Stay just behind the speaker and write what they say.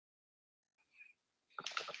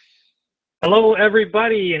Hello,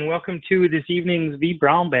 everybody, and welcome to this evening's V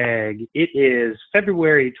Brown Bag. It is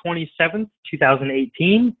February 27th,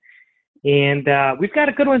 2018, and we've got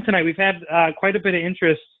a good one tonight. We've had quite a bit of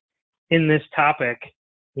interest in this topic,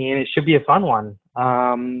 and it should be a fun one.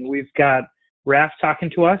 We've got Raf talking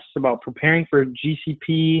to us about preparing for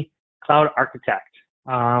GCP Cloud Architect.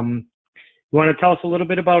 You want to tell us a little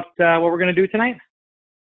bit about what we're going to do tonight?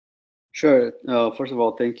 Sure. First of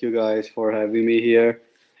all, thank you guys for having me here.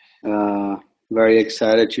 Very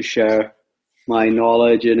excited to share my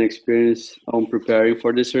knowledge and experience on preparing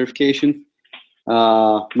for this certification.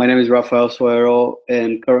 My name is Rafael Soero,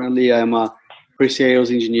 and currently I'm a pre-sales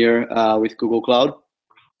engineer with Google Cloud.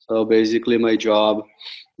 So basically my job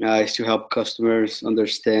is to help customers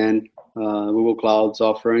understand Google Cloud's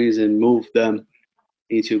offerings and move them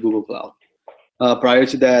into Google Cloud. Prior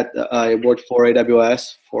to that, I worked for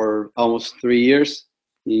AWS for almost 3 years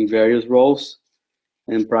in various roles.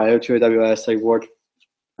 And prior to AWS, I worked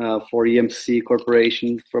for EMC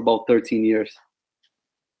Corporation for about 13 years.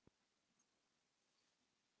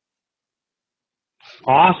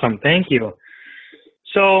 Awesome, thank you.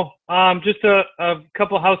 So, just a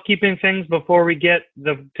couple housekeeping things before we get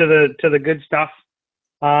to the good stuff.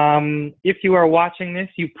 If you are watching this,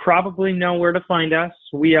 you probably know where to find us.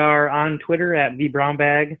 We are on Twitter at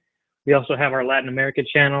VBrownBag. We also have our Latin America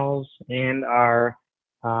channels and our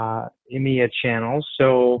EMEA channels.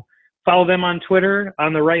 So follow them on Twitter.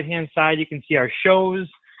 On the right-hand side, you can see our shows,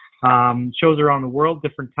 shows around the world,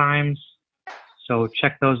 different times. So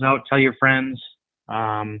check those out. Tell your friends,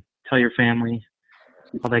 tell your family,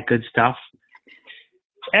 all that good stuff.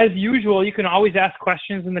 As usual, you can always ask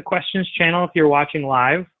questions in the questions channel if you're watching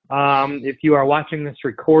live. If you are watching this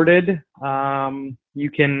recorded,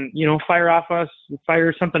 you can,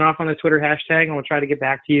 fire something off on the Twitter hashtag, and we'll try to get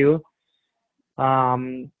back to you.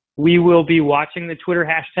 We will be watching the Twitter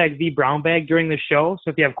hashtag VBrownBag during the show. So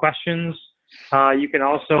if you have questions, you can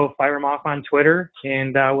also fire them off on Twitter,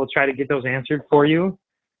 and we'll try to get those answered for you.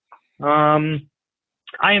 I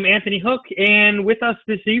am Anthony Hook, and with us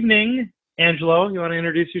this evening, Angelo, you want to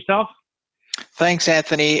introduce yourself? Thanks,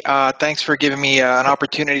 Anthony. Thanks for giving me an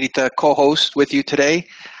opportunity to co-host with you today.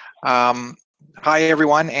 Hi,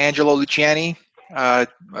 everyone. Angelo Luciani, a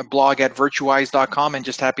blog at virtuwise.com, and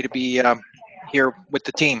just happy to be here with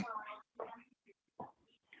the team.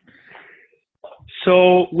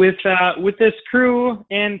 So with this crew,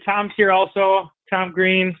 and Tom's here also, Tom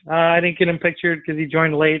Green. I didn't get him pictured because he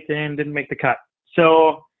joined late and didn't make the cut.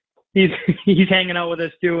 So he's hanging out with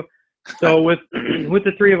us too. So with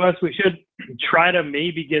the three of us, we should try to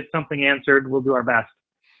maybe get something answered. We'll do our best.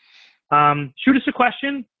 Shoot us a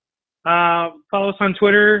question. Follow us on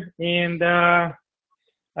Twitter, and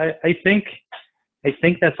I think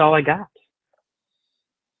that's all I got.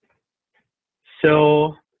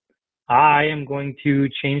 So I am going to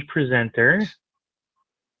change presenter.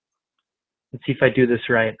 Let's see if I do this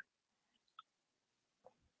right.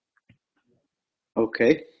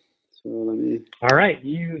 Okay. So let me. All right.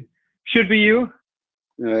 You should be you.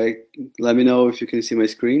 All right. Let me know if you can see my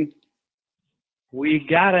screen. We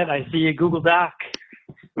got it. I see a Google Doc.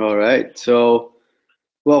 All right. So,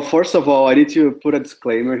 well, first of all, I need to put a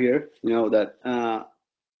disclaimer here. That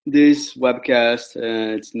this webcast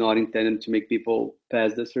it's not intended to make people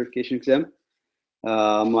pass the certification exam.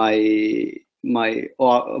 My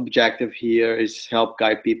objective here is help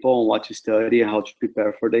guide people on what to study and how to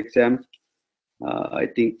prepare for the exam. I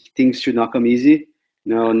think things should not come easy.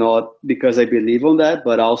 Not because I believe on that,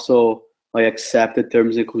 but also I accept the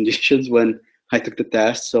terms and conditions when I took the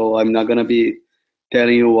test. So I'm not gonna be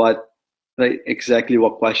telling you exactly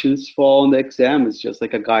what questions fall on the exam. It's just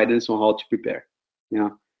like a guidance on how to prepare.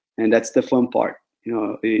 And that's the fun part.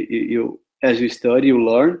 You as you study, you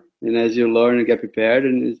learn, and as you learn and get prepared,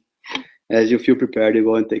 and as you feel prepared, you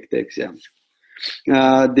go and take the exam.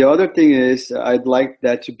 The other thing is I'd like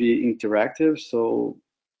that to be interactive. So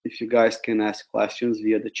if you guys can ask questions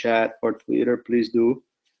via the chat or Twitter, please do.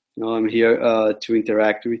 I'm here to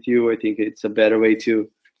interact with you. I think it's a better way to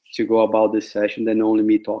go about this session than only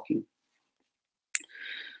me talking.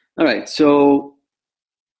 All right. So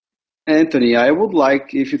Anthony, I would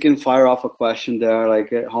like if you can fire off a question there,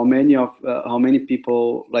 like how many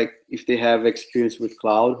people, like if they have experience with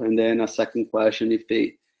cloud, and then a second question if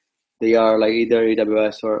they are like either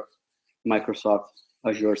AWS or Microsoft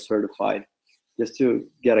Azure certified, just to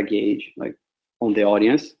get a gauge like on the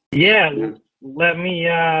audience. Yeah. Let me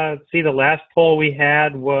see. The last poll we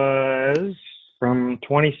had was from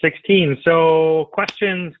 2016. So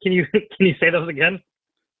questions, can you say those again?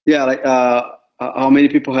 Yeah, like how many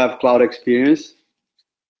people have cloud experience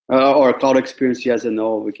or cloud experience? Yes and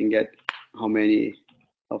no. We can get how many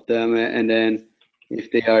of them, and then if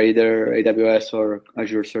they are either AWS or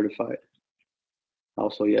Azure certified.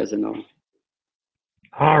 Also, yes and no.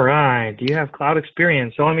 All right. Do you have cloud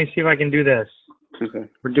experience? So let me see if I can do this. Okay.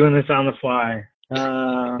 We're doing this on the fly.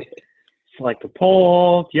 Select a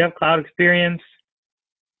poll. Do you have cloud experience?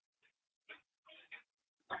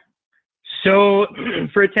 So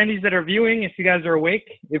for attendees that are viewing, if you guys are awake,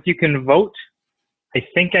 if you can vote, I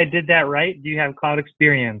think I did that right. Do you have cloud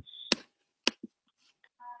experience?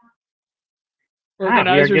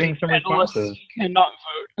 Organizers we are getting some and panelists responses. cannot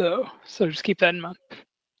vote though, so just keep that in mind.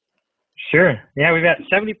 Sure. Yeah, we've got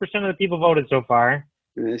 70% of the people voted so far.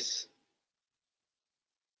 Yes.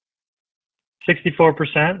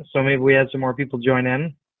 64%. So maybe we had some more people join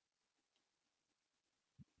in.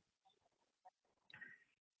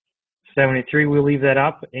 73. We'll leave that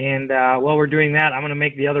up. And while we're doing that, I'm going to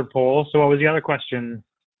make the other poll. So what was the other question?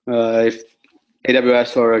 If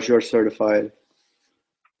AWS or Azure certified.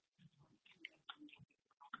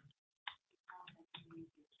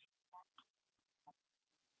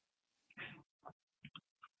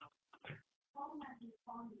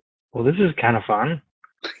 Well, this is kind of fun.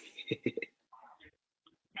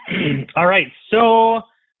 All right. So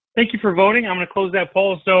thank you for voting. I'm going to close that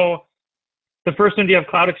poll. So the first one, do you have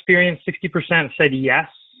cloud experience? 60% said yes.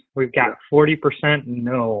 We've got 40%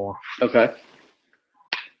 no. Okay.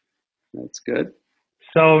 That's good.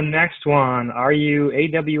 So next one, are you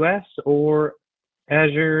AWS or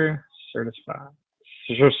Azure certified?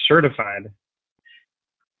 Certified.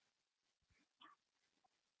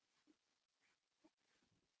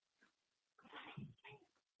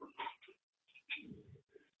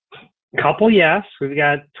 Couple yes. We've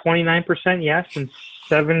got 29% yes and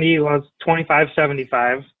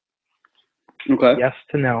 25-75. Okay. Yes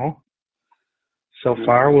to no. So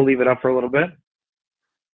far, we'll leave it up for a little bit.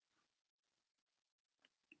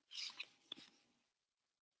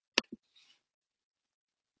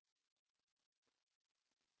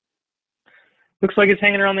 Looks like it's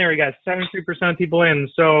hanging around there. We got 73% of people in.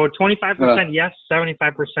 So 25% yes,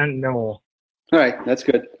 75% no. All right, that's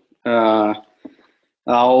good.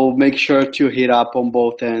 I'll make sure to hit up on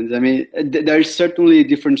both ends. I mean, there's certainly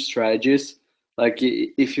different strategies. Like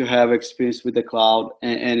if you have experience with the cloud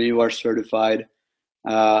and you are certified,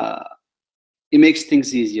 it makes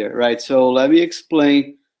things easier, right? So let me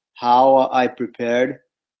explain how I prepared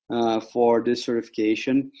for this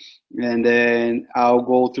certification, and then I'll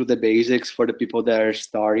go through the basics for the people that are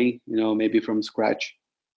starting, maybe from scratch.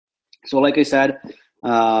 So like I said,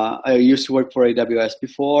 I used to work for AWS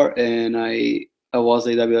before, and I was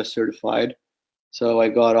AWS certified. So I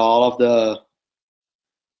got all of the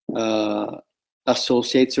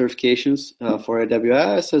associate certifications for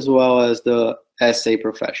AWS, as well as the SA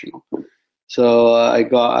professional. So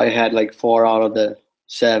I had like 4 out of the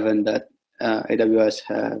 7 that AWS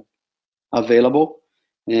had available,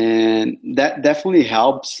 and that definitely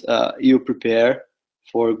helps you prepare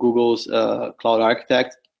for Google's Cloud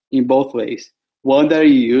Architect in both ways. One that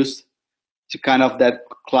you use to kind of that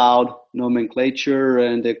cloud nomenclature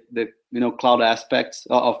and the cloud aspects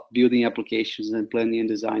of building applications and planning and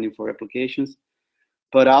designing for applications,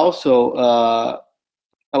 but also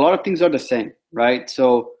a lot of things are the same, right?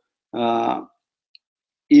 So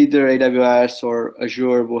either AWS or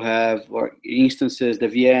Azure will have or instances, the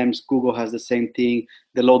VMs. Google has the same thing,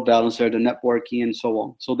 the load balancer, the networking, and so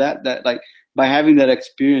on. So that like by having that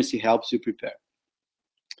experience, it helps you prepare.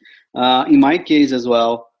 In my case as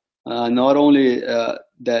well, not only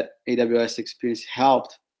that AWS experience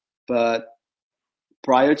helped, but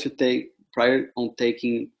prior on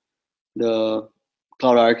taking the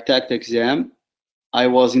Cloud Architect exam, I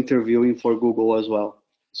was interviewing for Google as well.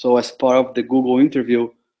 So as part of the Google interview,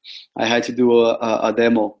 I had to do a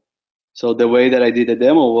demo. So the way that I did the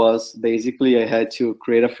demo was basically I had to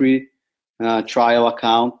create a free trial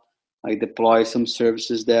account. I deploy some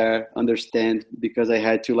services there, understand, because I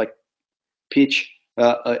had to like pitch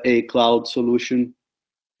a cloud solution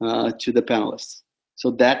to the panelists. So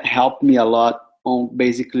that helped me a lot on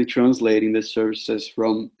basically translating the services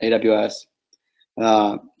from AWS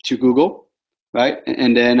to Google, right?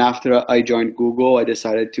 And then after I joined Google, I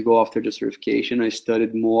decided to go after the certification. I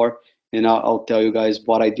studied more, and I'll tell you guys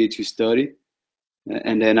what I did to study.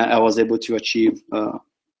 And then I was able to achieve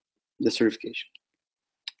the certification.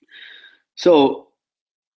 So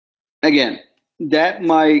again, that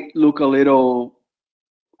might look a little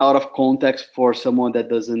out of context for someone that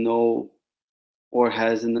doesn't know or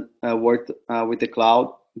hasn't worked with the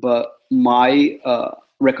cloud, but my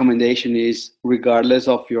recommendation is, regardless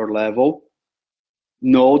of your level,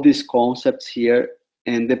 know these concepts here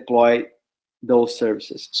and deploy those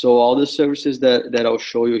services. So all the services that I'll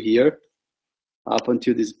show you here, up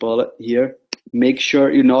until this bullet here. Make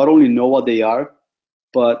sure you not only know what they are,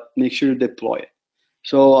 but make sure you deploy it.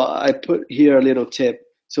 So I put here a little tip.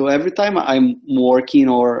 So every time I'm working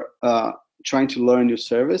or trying to learn new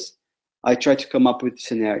service, I try to come up with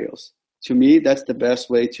scenarios. To me, that's the best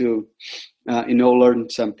way to learn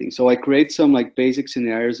something. So I create some like basic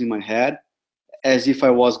scenarios in my head as if I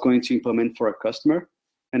was going to implement for a customer,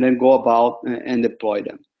 and then go about and deploy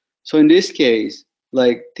them. So in this case,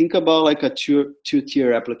 like think about like a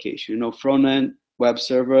two-tier application, front end web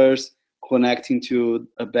servers connecting to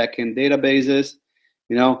a backend databases,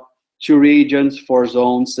 2 regions, 4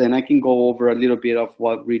 zones, and I can go over a little bit of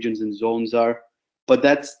what regions and zones are, but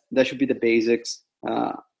that should be the basics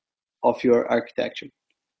of your architecture.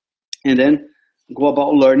 And then go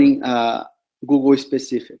about learning Google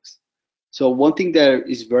specifics. So one thing that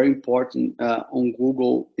is very important on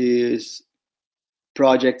Google is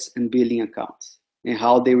projects and billing accounts and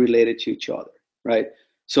how they related to each other, right?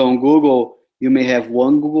 So on Google, you may have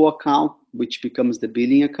one Google account, which becomes the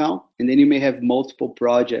billing account, and then you may have multiple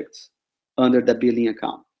projects under the billing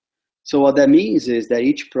account. So what that means is that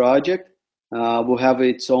each project will have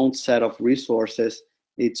its own set of resources,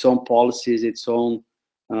 its own policies, its own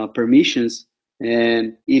permissions.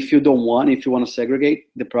 And if you want to segregate,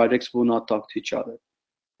 the projects will not talk to each other.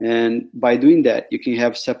 And by doing that, you can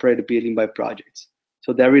have separated billing by projects.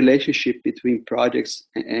 So that relationship between projects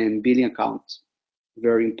and billing accounts,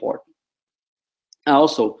 very important.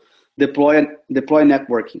 Also, deploy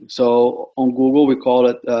networking. So on Google, we call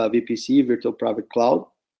it VPC, Virtual Private Cloud.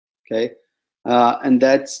 Okay, and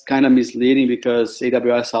that's kind of misleading because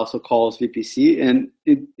AWS also calls VPC, and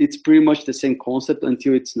it's pretty much the same concept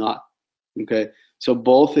until it's not. Okay, so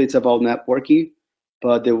both it's about networking,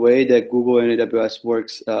 but the way that Google and AWS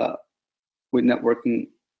works with networking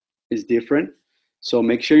is different. So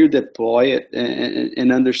make sure you deploy it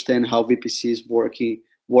and understand how VPCs work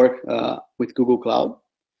with Google Cloud.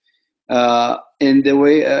 And the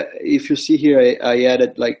way, if you see here, I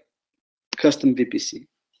added like custom VPC.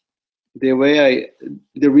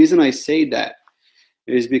 The reason I say that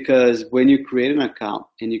is because when you create an account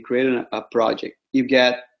and you create a project, you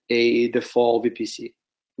get a default VPC,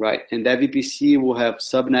 right? And that VPC will have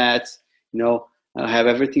subnets, have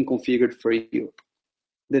everything configured for you.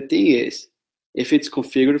 The thing is, if it's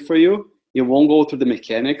configured for you, you won't go through the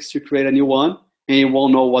mechanics to create a new one, and you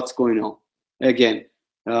won't know what's going on. Again,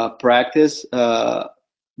 practice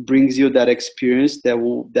brings you that experience that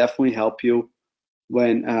will definitely help you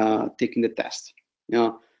when taking the test.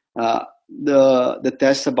 The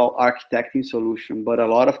test about architecting solution, but a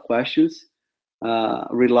lot of questions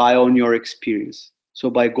rely on your experience. So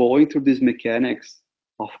by going through these mechanics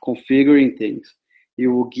of configuring things, it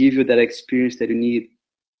will give you that experience that you need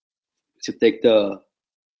to take the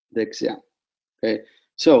exam. Okay,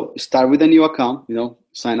 so start with a new account.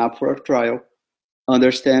 Sign up for a trial.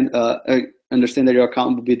 Understand that your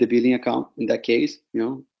account will be the billing account in that case.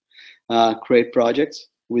 Create projects.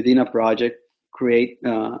 Within a project, create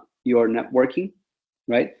your networking,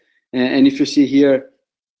 right? And if you see here,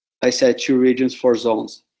 I said 2 regions, 4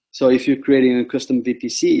 zones. So if you're creating a custom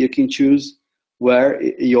VPC, you can choose where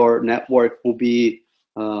your network will be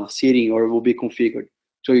sitting or will be configured.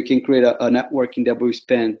 So you can create a networking that will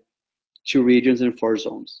span 2 regions and 4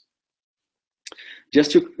 zones.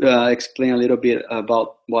 Just to explain a little bit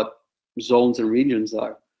about what zones and regions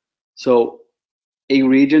are. So a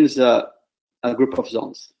region is a group of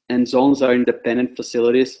zones, and zones are independent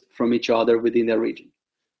facilities from each other within the region.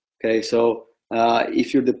 Okay, so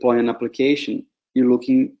if you're deploying an application, you're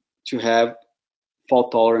looking to have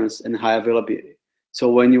fault tolerance and high availability. So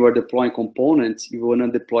when you are deploying components, you want to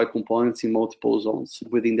deploy components in multiple zones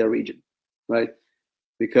within the region, right?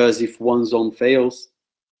 Because if one zone fails,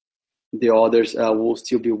 the others will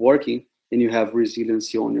still be working, and you have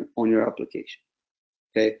resiliency on your application.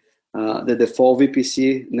 Okay, the default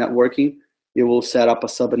VPC networking, you will set up a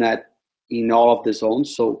subnet in all of the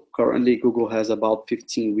zones. So currently Google has about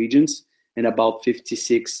 15 regions and about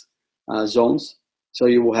 56 zones. So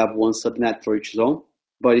you will have one subnet for each zone.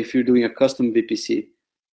 But if you're doing a custom VPC,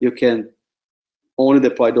 you can only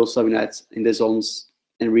deploy those subnets in the zones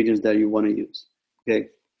and regions that you want to use. Okay,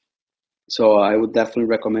 so I would definitely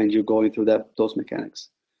recommend you going through those mechanics.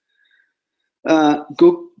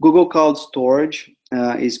 Google Cloud Storage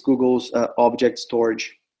is Google's object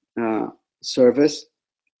storage service.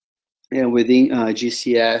 And within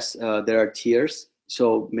GCS, there are tiers.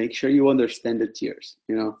 So make sure you understand the tiers,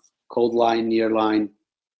 cold line, nearline,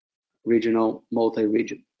 regional,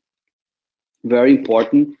 multi-region. Very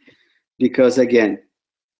important because, again,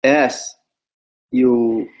 as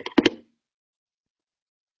you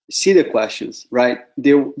see the questions, right?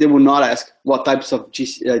 They will not ask what types of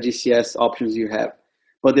GCS options you have,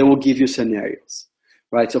 but they will give you scenarios,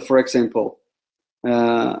 right? So for example,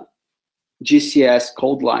 GCS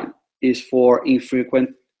code line is for infrequent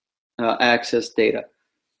access data.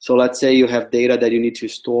 So let's say you have data that you need to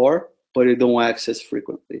store, but you don't access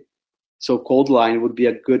frequently. So code line would be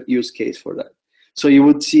a good use case for that. So you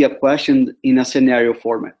would see a question in a scenario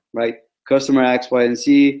format, right? Customer X, Y, and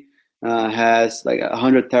Z has like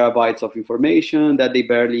 100 terabytes of information that they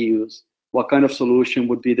barely use. What kind of solution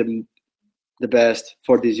would be the best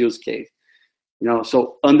for this use case?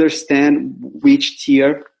 So understand which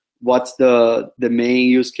tier, what's the main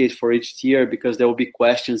use case for each tier, because there will be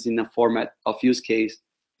questions in the format of use case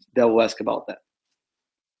that will ask about that.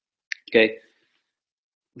 Okay.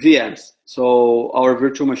 VMs. So our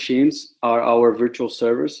virtual machines are our virtual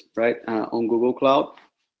servers, right, on Google Cloud.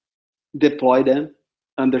 Deploy them,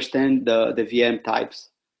 understand the VM types.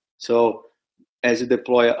 So as you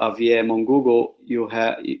deploy a VM on Google, you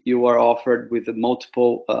are offered with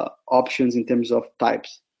multiple options in terms of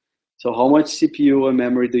types. So how much CPU and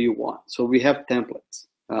memory do you want? So we have templates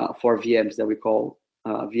for VMs that we call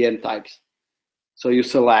VM types. So you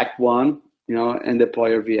select one, and deploy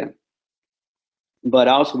your VM. But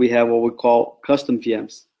also we have what we call custom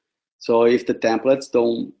VMs. So if the templates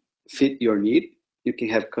don't fit your need, you can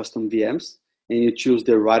have custom VMs, and you choose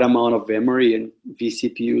the right amount of memory and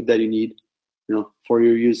vCPU that you need, for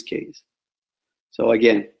your use case. So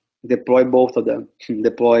again, deploy both of them.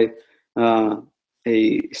 Deploy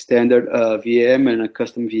a standard VM and a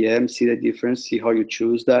custom VM. See the difference. See how you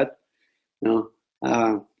choose that.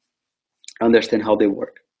 Understand how they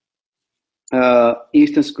work.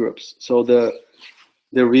 Instance groups. So the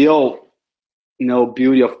real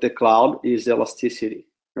beauty of the cloud is elasticity,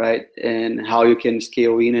 right? And how you can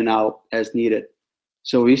scale in and out as needed.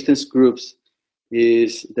 So instance groups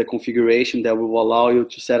is the configuration that will allow you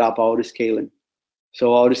to set up auto scaling.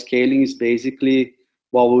 So auto scaling is basically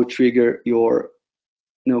what will trigger your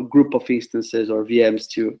group of instances or VMs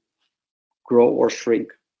to grow or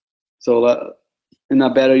shrink. So in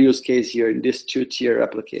a better use case here in this two-tier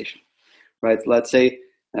application, right? Let's say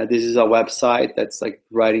this is a website that's like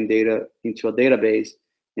writing data into a database,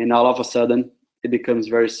 and all of a sudden it becomes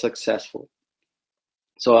very successful.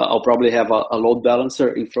 So I'll probably have a load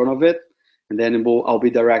balancer in front of it, and then I'll be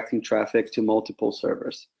directing traffic to multiple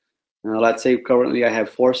servers. Let's say currently I have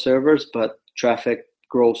 4 servers, but traffic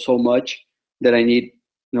grows so much that I need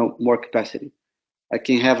more capacity. I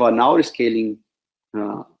can have an auto scaling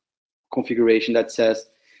configuration that says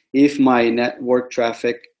if my network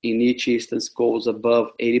traffic in each instance goes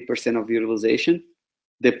above 80% of utilization,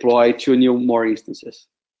 deploy 2 more instances,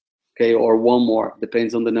 okay, or 1 more,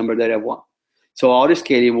 depends on the number that I want. So auto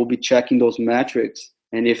scaling will be checking those metrics,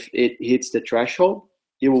 and if it hits the threshold,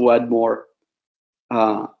 it will add more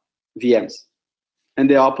VMs. And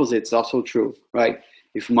the opposite is also true, right?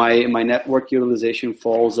 If my network utilization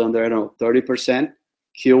falls under 30%,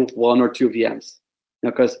 kill 1 or 2 VMs.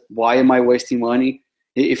 Because why am I wasting money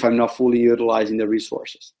if I'm not fully utilizing the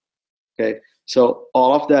resources? Okay, so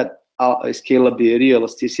all of that scalability,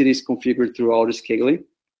 elasticity is configured through auto scaling,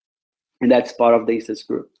 and that's part of the instance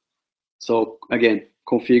group. So again,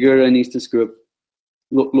 configure an instance group,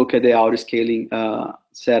 look at the auto scaling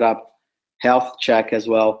setup, health check as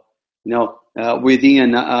well.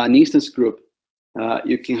 Within an instance group,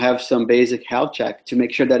 you can have some basic health check to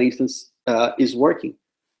make sure that instance is working.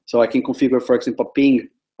 So I can configure, for example, ping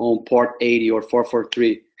on port 80 or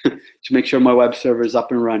 443 to make sure my web server is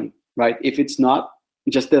up and running, right? If it's not,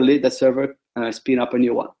 just delete the server, spin up a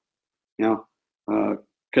new one.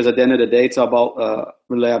 Because at the end of the day, it's about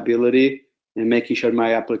reliability and making sure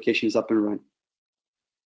my application is up and running.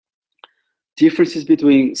 Differences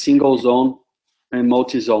between single zone and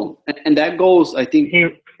multi-zone, and that goes, I think.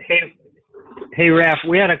 Hey, Raf,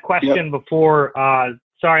 we had a question before.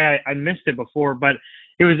 Sorry, I missed it before, but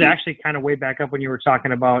it was actually kind of way back up when you were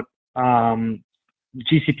talking about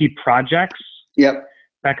GCP projects. Yep.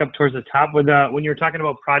 Back up towards the top when you were talking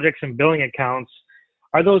about projects and billing accounts.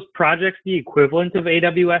 Are those projects the equivalent of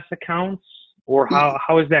AWS accounts, or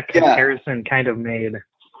how is that comparison kind of made?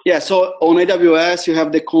 Yeah, so on AWS, you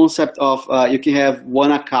have the concept of you can have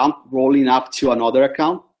one account rolling up to another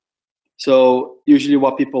account. So usually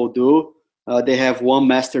what people do, they have one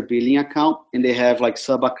master billing account, and they have like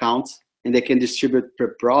sub-accounts, and they can distribute per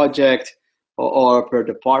project or per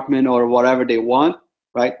department or whatever they want,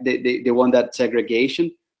 right? They want that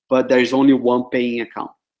segregation, but there is only one paying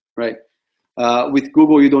account, right? With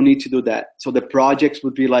Google, you don't need to do that. So the projects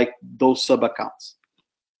would be like those sub-accounts.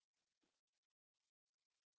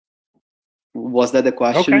 Was that the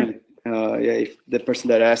question? Okay. if the person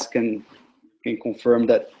that asked can confirm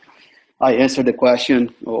that I answered the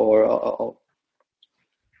question, or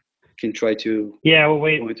can try to. Yeah, we'll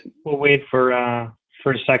wait. We'll wait for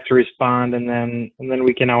Sec to respond, and then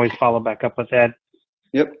we can always follow back up with that.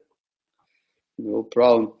 Yep, no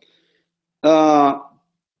problem.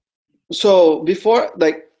 So before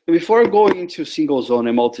going into single zone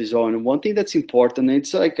and multi-zone, one thing that's important,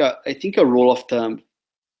 it's like I think a rule of thumb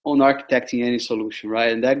on architecting any solution,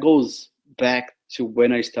 right? And that goes back to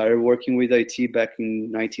when I started working with IT back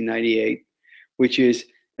in 1998, which is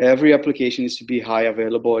every application needs to be high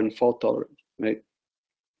available and fault tolerant, right?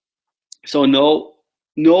 So know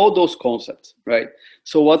those concepts, right?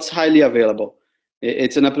 So what's highly available?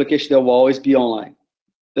 It's an application that will always be online.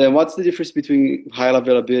 Then what's the difference between high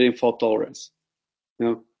availability and fault tolerance? You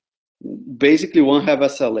know, basically one have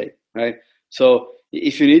SLA, right? So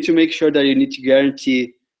if you need to make sure that you need to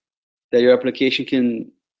guarantee that your application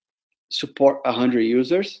can support 100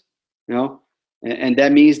 users, you know, and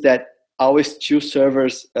that means that always 2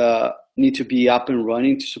 servers need to be up and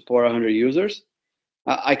running to support 100 users.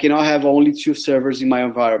 I cannot have only 2 servers in my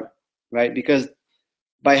environment, right? Because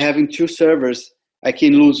by having 2 servers, I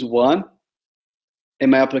can lose one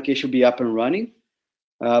and my application will be up and running.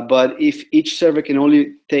 But if each server can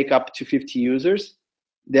only take up to 50 users,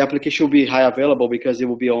 the application will be high available because it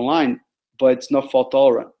will be online, but it's not fault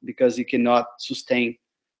tolerant because it cannot sustain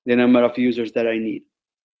the number of users that I need,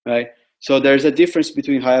 right? So there's a difference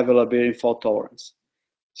between high availability and fault tolerance.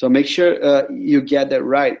 So make sure you get that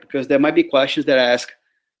right, because there might be questions that ask,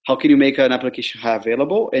 how can you make an application high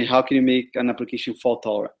available, and how can you make an application fault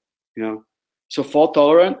tolerant? You know, so fault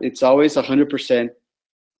tolerant, it's always 100%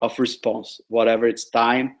 of response, whatever it's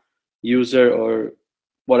time, user, or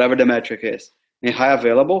whatever the metric is. And high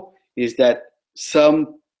available is that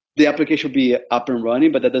the application will be up and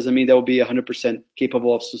running, but that doesn't mean that will be 100%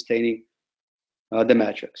 capable of sustaining the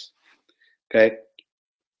metrics. Okay.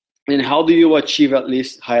 And how do you achieve at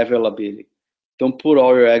least high availability? Don't put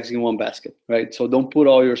all your eggs in one basket, right? So don't put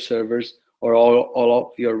all your servers or all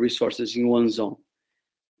of your resources in one zone.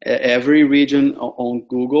 Every region on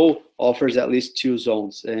Google offers at least 2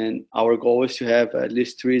 zones, and our goal is to have at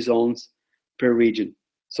least 3 zones per region.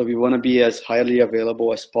 So we want to be as highly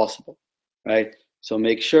available as possible, right? So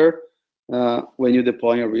make sure when you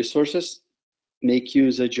deploy your resources, make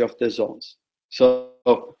usage of the zones. So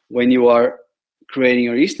when you are creating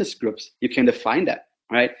your instance groups, you can define that,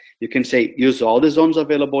 right? You can say, use all the zones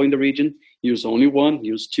available in the region, use only 1,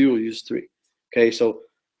 use 2, use 3. Okay, so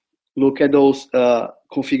look at those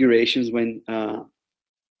configurations when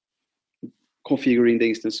configuring the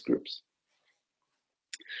instance groups.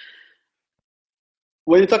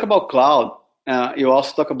 When you talk about cloud, you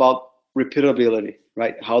also talk about repeatability,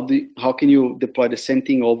 right? How can you deploy the same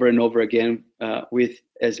thing over and over again with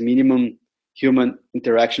as minimum human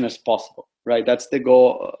interaction as possible, right? That's the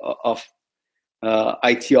goal of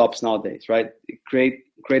IT ops nowadays, right? Create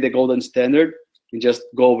a golden standard and just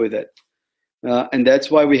go with it. And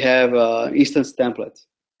that's why we have instance templates.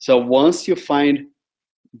 So once you find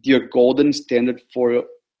your golden standard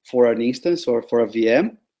for an instance or for a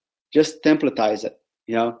VM, just templatize it,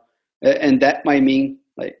 you know, and that might mean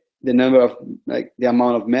like the number of the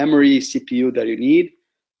amount of memory, CPU that you need,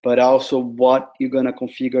 but also what you're gonna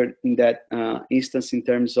configure in that instance in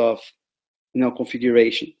terms of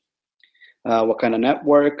configuration. What kind of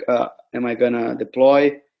network am I gonna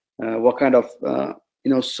deploy? What kind of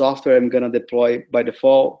software I'm gonna deploy by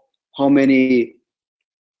default? How many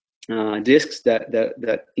disks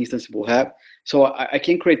that instance will have? So I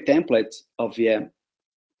can create templates of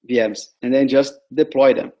VMs and then just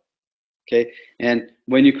deploy them. Okay, and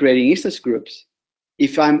when you're creating instance groups,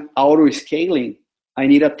 if I'm auto scaling, I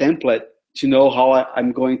need a template to know how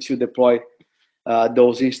I'm going to deploy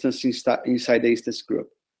those instances inside the instance group.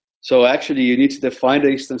 So actually, you need to define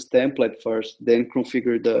the instance template first, then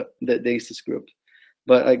configure the instance group.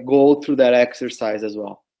 But I go through that exercise as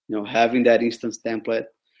well. Having that instance template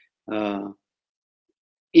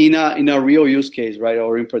in a real use case, right,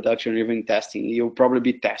 or in production, or even testing. You'll probably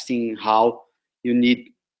be testing how you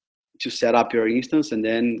need to set up your instance, and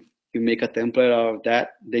then you make a template out of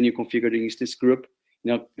that. Then you configure the instance group,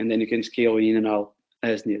 and then you can scale in and out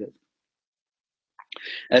as needed.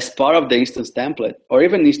 As part of the instance template, or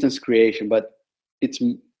even instance creation, but it's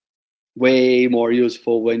way more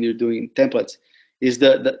useful when you're doing templates, is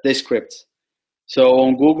the scripts. So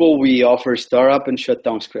on Google, we offer startup and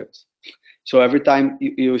shutdown scripts. So every time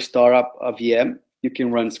you start up a VM, you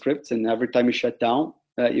can run scripts, and every time you shut down,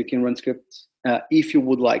 you can run scripts if you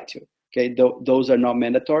would like to. Okay, those are not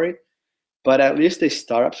mandatory, but at least the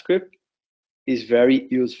startup script is very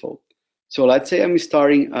useful. So let's say I'm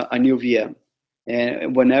starting a new VM,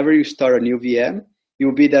 and whenever you start a new VM,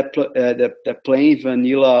 you'll be the plain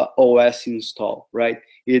vanilla OS install, right?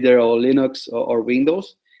 Either on Linux or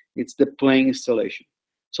Windows. It's the plain installation.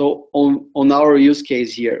 So on our use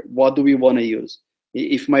case here, what do we want to use?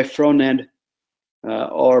 If my front end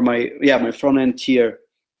my front end tier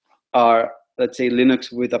are, let's say,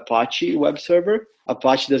 Linux with Apache web server,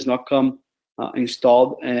 Apache does not come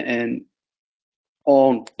installed and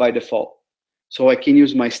on by default. So I can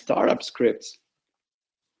use my startup scripts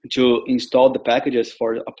to install the packages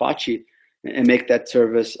for Apache and make that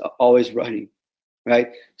service always running, right?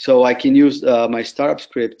 So I can use my startup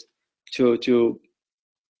script to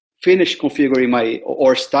finish configuring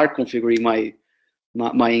or start configuring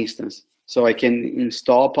my instance. So I can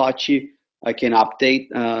install Apache, I can update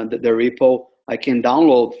the repo, I can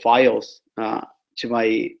download files to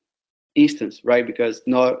my instance, right? Because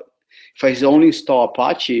if I only install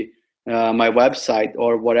Apache, my website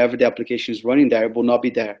or whatever the application is running there will not be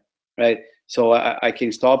there, right? So I can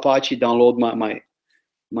install Apache, download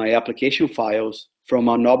my application files from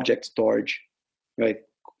an object storage, right?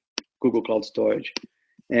 Google Cloud Storage,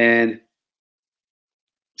 and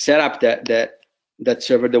set up that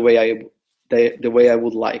server the way I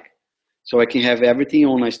would like. So I can have everything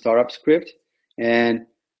on my startup script, and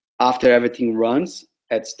after everything runs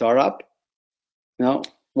at startup,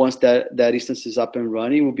 once that instance is up and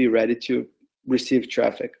running, we'll be ready to receive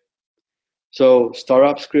traffic. So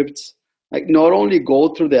startup scripts, like, not only go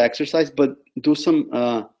through the exercise, but do some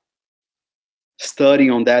study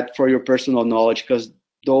on that for your personal knowledge, because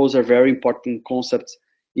those are very important concepts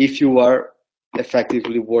if you are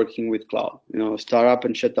effectively working with cloud. Startup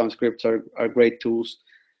and shutdown scripts are great tools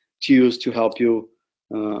to use to help you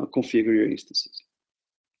configure your instances.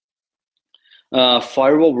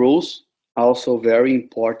 Firewall rules, also very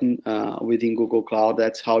important within Google Cloud.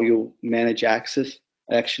 That's how you manage access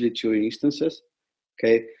actually to your instances.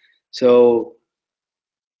 Okay, so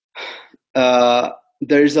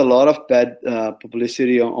there's a lot of bad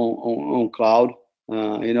publicity on cloud.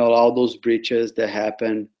 All those breaches that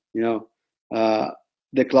happen.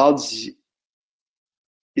 The cloud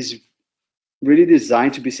is really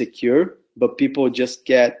designed to be secure, but people just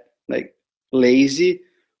get like lazy,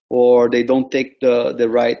 or they don't take the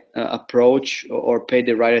right approach or pay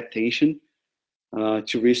the right attention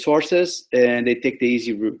to resources, and they take the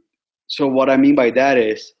easy route. So what I mean by that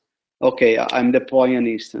is, okay, I'm deploying an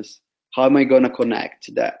instance. How am I going to connect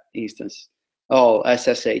to that instance? Oh,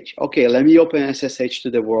 SSH. Okay, let me open SSH to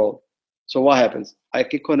the world. So what happens? I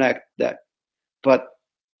can connect that. But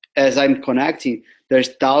as I'm connecting,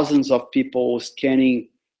 there's thousands of people scanning,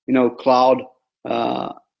 cloud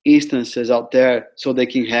instances out there, so they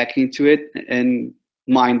can hack into it and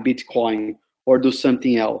mine Bitcoin or do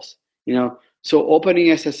something else. So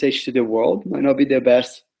opening SSH to the world might not be the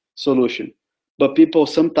best solution. But people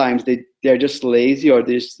sometimes they're just lazy, or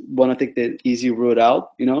they just want to take the easy route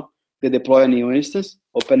out. They deploy a new instance,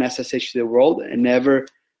 open SSH to the world, and never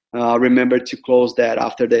remember to close that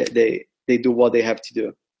after they do what they have to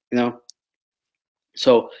do.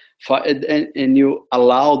 So and you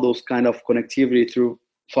allow those kind of connectivity through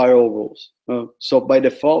firewall rules. So by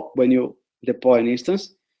default, when you deploy an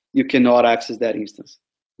instance, you cannot access that instance.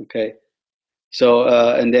 Okay. So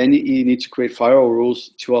and then you need to create firewall rules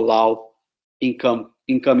to allow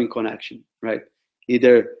incoming connection, right?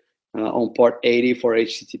 Either on port 80 for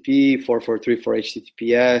HTTP, 443 for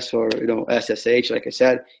HTTPS, or SSH. Like I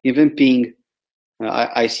said, even ping,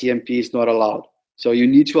 ICMP is not allowed. So you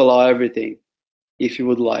need to allow everything if you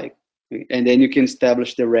would like, and then you can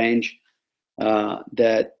establish the range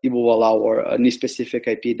that it will allow, or any specific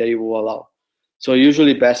IP that it will allow. So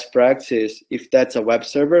usually best practice is, if that's a web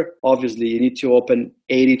server, obviously you need to open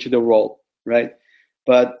 80 to the world, right?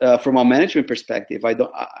 But from a management perspective, I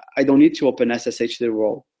don't need to open SSH to the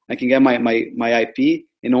world. I can get my IP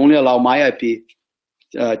and only allow my IP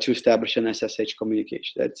to establish an SSH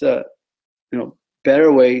communication. That's a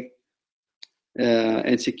better way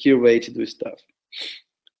and secure way to do stuff.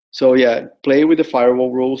 So yeah, play with the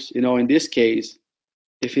firewall rules. In this case,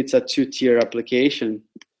 if it's a two-tier application,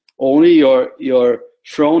 only your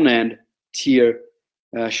front end tier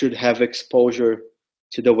should have exposure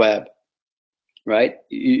to the web, right?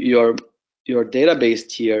 Your database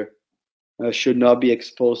tier should not be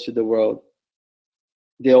exposed to the world.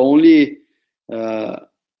 The only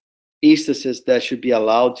instances that should be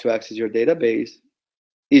allowed to access your database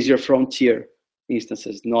is your frontier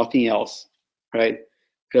instances, nothing else, right?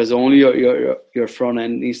 Because only your front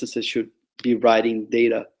end instances should be writing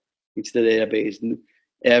data into the database.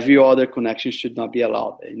 Every other connection should not be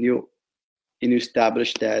allowed, and you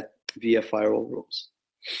establish that via firewall rules.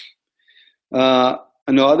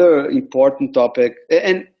 Another important topic,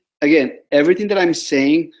 and again, everything that I'm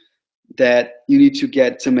saying that you need to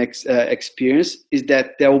get some experience is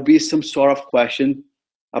that there will be some sort of question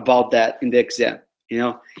about that in the exam.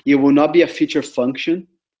 It will not be a feature function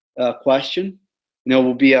question. It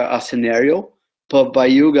will be a scenario, but by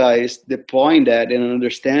you guys deploying that and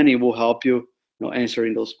understanding will help you,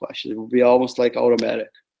 answering those questions. It will be almost like automatic.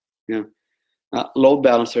 Load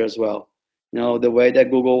balancer as well. The way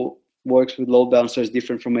that Google works with load balancer is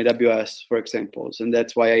different from AWS, for example, and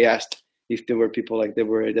that's why I asked if there were people like they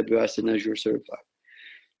were AWS and Azure certified.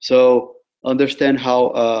 So understand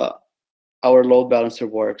how our load balancer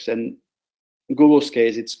works. And in Google's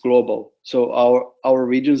case, it's global. So our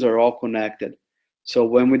regions are all connected. So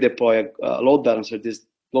when we deploy a load balancer, this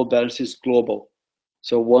load balancer is global.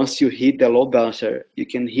 So once you hit the load balancer, you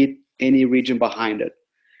can hit any region behind it.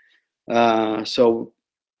 So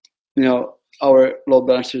our load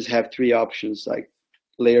balancers have three options, like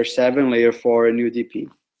layer 7, layer 4, and UDP.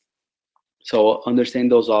 So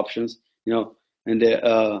understand those options, and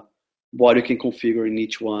what you can configure in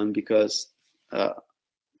each one, because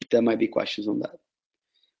there might be questions on that.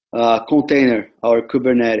 Container, our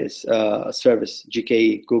Kubernetes service,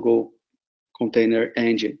 GKE, Google Container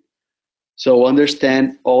Engine. So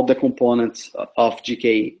understand all the components of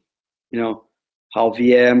GKE, how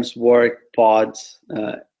VMs work, pods,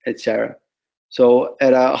 etc. So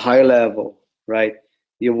at a high level, right,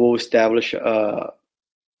 you will establish a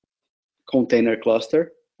container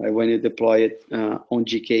cluster, right, when you deploy it on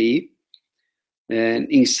GKE. And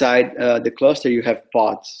inside the cluster, you have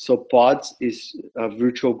pods. So pods is a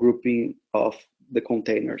virtual grouping of the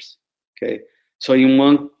containers. Okay. So in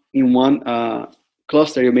one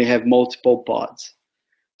cluster, you may have multiple pods.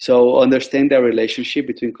 So understand the relationship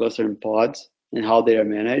between cluster and pods and how they are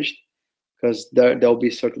managed, because there will be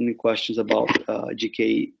certainly questions about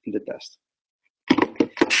GKE in the test.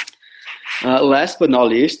 Last but not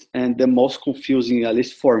least, and the most confusing, at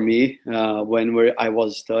least for me, when I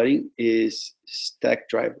was studying, is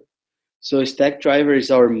Stackdriver. So Stackdriver is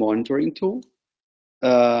our monitoring tool.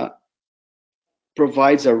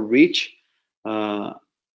 Provides a rich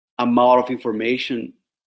amount of information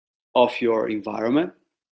of your environment,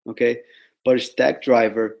 okay? But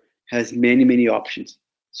Stackdriver has many options.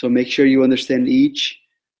 So make sure you understand each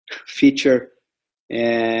feature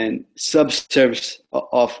and subservice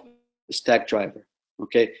of Stackdriver,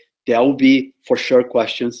 okay? There will be, for sure,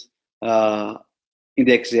 questions in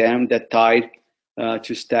the exam that tied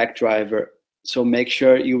to Stackdriver. So make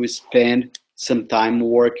sure you spend some time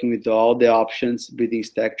working with all the options within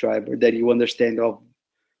Stackdriver, that you understand of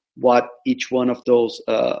what each one of those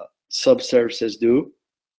subservices do,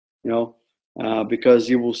 because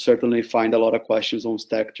you will certainly find a lot of questions on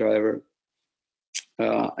Stackdriver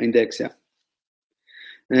in the exam.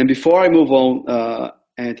 And before I move on,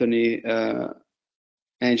 Anthony,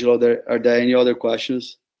 Angelo, are there any other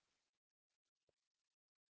questions?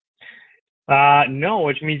 No,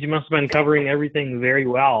 which means you must have been covering everything very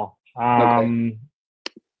well. Okay.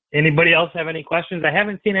 Anybody else have any questions? I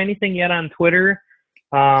haven't seen anything yet on Twitter.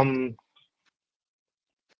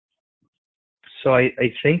 So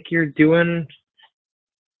I think you're doing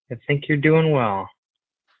well.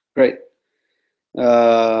 Great.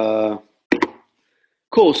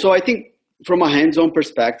 Cool. So I think from a hands-on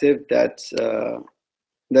perspective, that's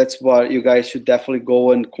what you guys should definitely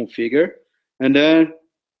go and configure. And then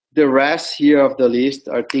the rest here of the list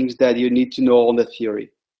are things that you need to know on the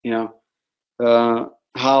theory.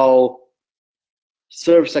 How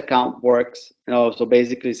service account works. So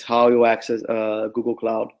basically, it's how you access Google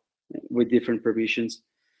Cloud with different permissions.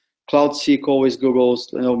 Cloud SQL is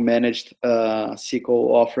Google's managed SQL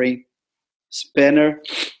offering. Spanner,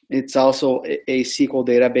 it's also a SQL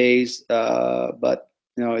database, but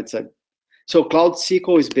it's so Cloud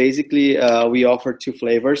SQL is basically we offer two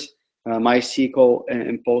flavors, MySQL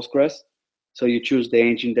and Postgres. So you choose the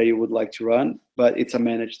engine that you would like to run, but it's a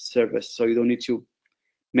managed service, so you don't need to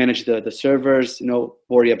manage the servers,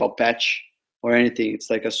 worry about patch or anything. It's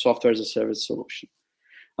like a software as a service solution.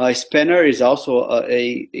 Spanner is also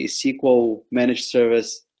a SQL managed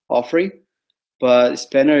service offering, but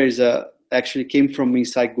Spanner is actually came from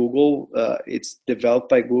inside Google. It's developed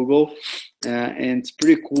by Google, and it's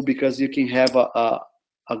pretty cool because you can have a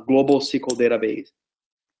global SQL database.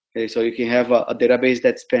 Okay, so you can have a database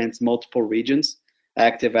that spans multiple regions,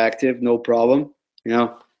 active, no problem.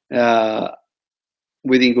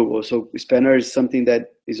 Within Google. So Spanner is something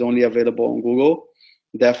that is only available on Google.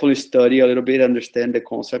 Definitely study a little bit, understand the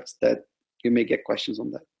concepts that you may get questions on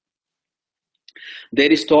that.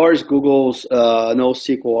 Data Store is Google's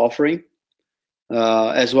NoSQL offering.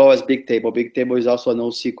 as well as Bigtable. Bigtable is also a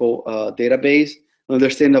NoSQL database.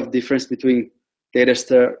 Understand the difference between data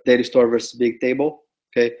store versus Bigtable.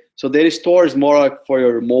 Okay, so data store is more like for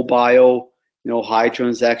your mobile, high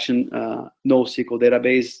transaction NoSQL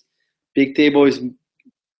database. Bigtable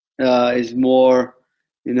is more,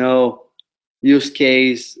 use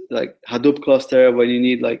case like Hadoop cluster when you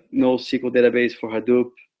need like NoSQL database for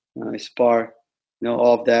Hadoop, Spark,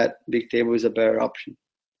 all of that. Bigtable is a better option.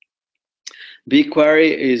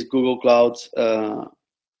 BigQuery is Google Cloud's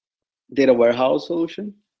data warehouse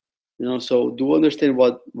solution. So do understand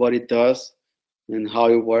what it does and how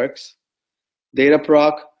it works.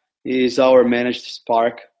 Dataproc is our managed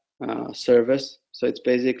Spark service. So it's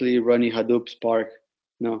basically running Hadoop Spark,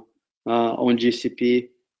 on GCP.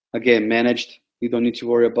 Again, managed. You don't need to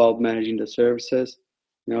worry about managing the services.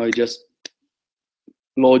 You just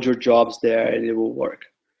load your jobs there and it will work.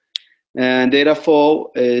 And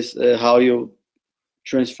Dataflow is how you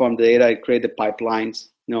transform the data and create the pipelines,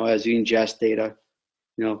 as you ingest data,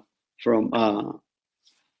 from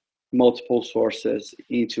multiple sources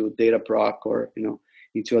into Dataproc or,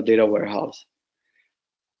 into a data warehouse.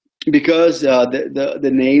 Because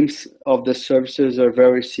the names of the services are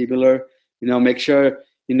very similar, make sure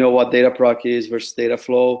you know what Dataproc is versus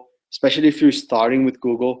Dataflow, especially if you're starting with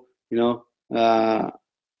Google, you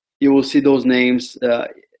will see those names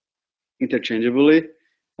interchangeably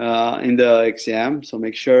in the exam. So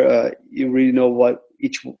make sure you really know what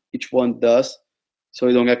each one does, so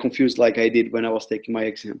you don't get confused like I did when I was taking my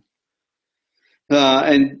exam.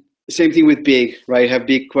 And same thing with Big, right? You have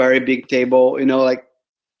BigQuery, Bigtable, like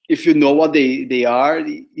if you know what they are,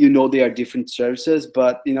 they are different services,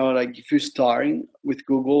 but like if you're starting with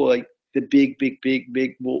Google, like the big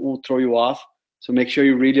will throw you off. So make sure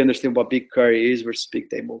you really understand what BigQuery is versus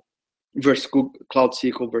Bigtable versus Google Cloud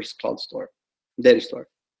SQL versus Cloud Store, Data Store.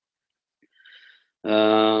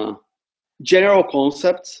 General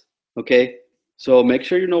concepts, okay? So make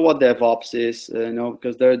sure you know what DevOps is,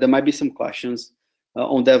 because there might be some questions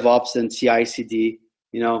on DevOps and CI/CD,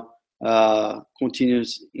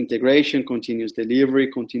 continuous integration, continuous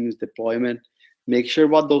delivery, continuous deployment. Make sure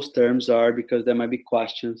what those terms are, because there might be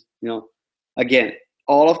questions. Again,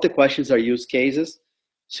 all of the questions are use cases,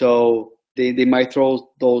 so they might throw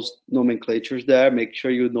those nomenclatures there. Make sure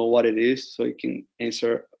you know what it is so you can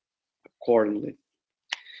answer accordingly.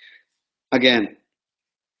 Again,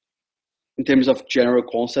 in terms of general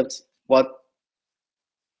concepts,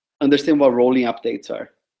 understand what rolling updates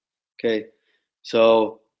are. Okay,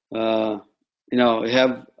 so you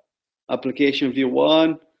have application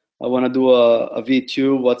v1. I want to do a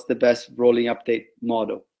v2. What's the best rolling update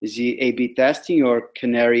model? Is it A/B testing or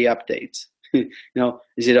canary updates?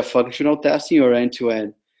 Is it a functional testing or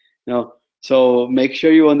end-to-end? So make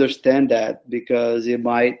sure you understand that, because it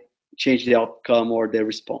might change the outcome or the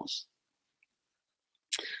response.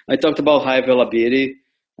 I talked about high availability,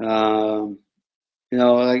 and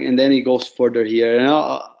then it goes further here.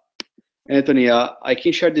 Anthony, I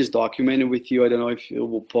can share this document with you. I don't know if you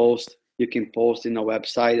will post. You can post in a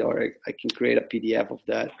website, or I can create a PDF of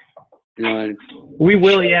that. We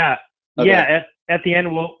will, yeah. Okay. Yeah, at the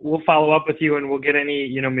end, we'll follow up with you, and we'll get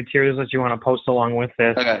any materials that you want to post along with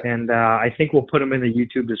this. Okay. And I think we'll put them in the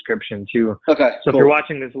YouTube description too. Okay. So cool. If you're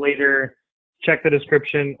watching this later, check the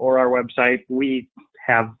description or our website.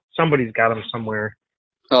 Somebody's got them somewhere.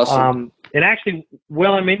 Awesome. And actually,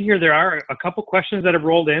 while I'm in here, there are a couple questions that have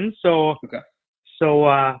rolled in. So,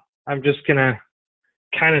 I'm just gonna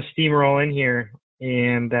kind of steamroll in here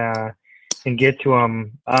and get to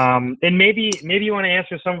them. And maybe you want to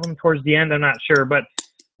answer some of them towards the end. I'm not sure, but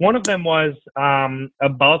one of them was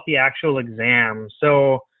about the actual exam.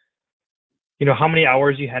 So, how many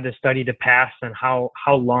hours you had to study to pass, and how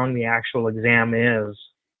long the actual exam is.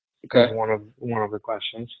 Okay. Is one of the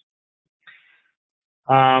questions.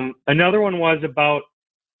 Another one was about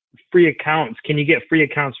free accounts. Can you get free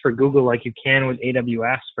accounts for Google like you can with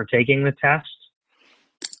AWS for taking the test?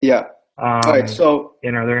 Yeah. All right. So,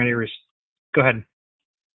 and are there any? Go ahead.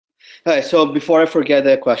 All right. So before I forget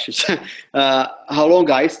the questions, how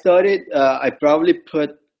long I studied? I probably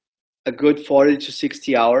put a good 40 to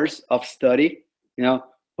 60 hours of study.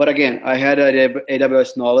 But again, I had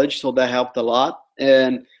AWS knowledge, so that helped a lot.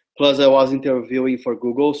 And plus, I was interviewing for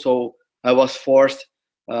Google, so I was forced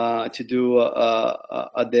to do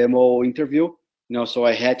a demo interview. So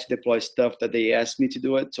I had to deploy stuff that they asked me to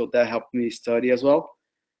do it. So that helped me study as well.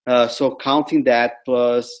 So counting that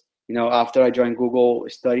plus, after I joined Google,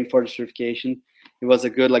 studying for the certification, it was a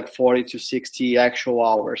good 40 to 60 actual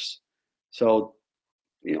hours. So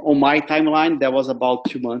on my timeline, that was about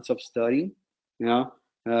 2 months of studying.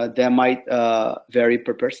 That might vary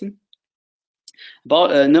per person.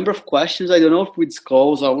 About a number of questions, I don't know if we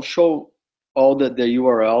disclose. I will show all the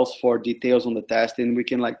URLs for details on the test, and we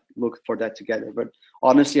can like look for that together. But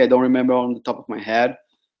honestly, I don't remember on the top of my head.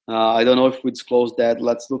 I don't know if we disclose that.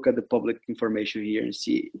 Let's look at the public information here and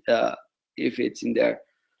see if it's in there.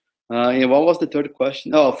 And what was the third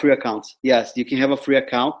question? Oh, free accounts. Yes, you can have a free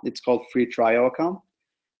account. It's called free trial account,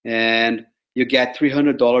 and you get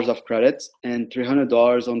 $300 of credits, and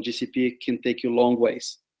 $300 on GCP can take you long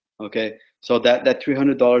ways. Okay, so that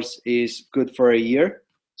 $300 is good for a year.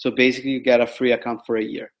 So basically, you get a free account for a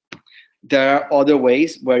year. There are other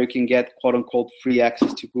ways where you can get quote unquote free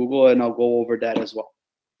access to Google, and I'll go over that as well.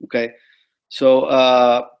 Okay,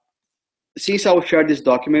 so since I'll share this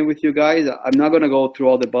document with you guys, I'm not going to go through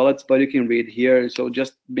all the bullets, but you can read here. So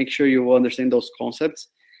just make sure you understand those concepts.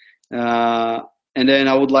 And then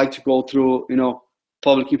I would like to go through,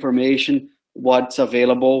 public information, what's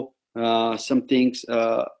available, some things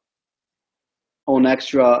on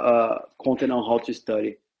extra content on how to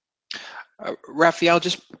study. Raphael,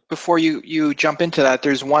 just before you jump into that,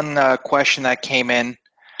 there's one question that came in.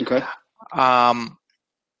 Okay.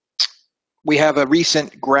 We have a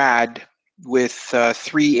recent grad with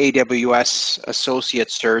 3 AWS associate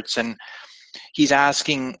certs, and he's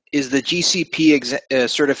asking, is the GCP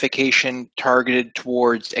certification targeted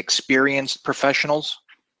towards experienced professionals?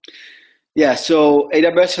 Yeah, so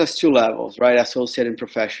AWS has 2 levels, right? Associate and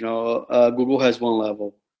professional. Google has 1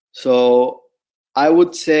 level. So I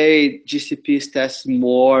would say GCP tests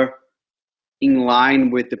more in line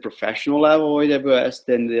with the professional level of AWS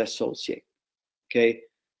than the associate. Okay.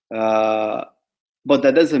 But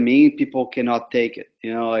that doesn't mean people cannot take it.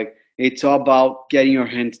 Like it's all about getting your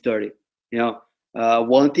hands dirty.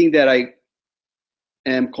 One thing that I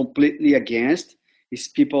am completely against is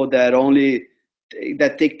people that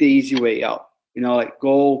take the easy way out. Like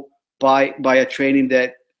go buy a training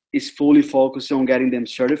that is fully focused on getting them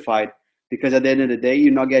certified, because at the end of the day,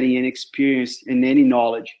 you're not getting any experience and any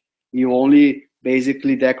knowledge. You're only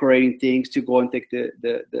basically decorating things to go and take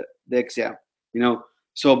the exam.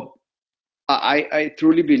 So I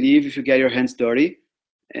truly believe if you get your hands dirty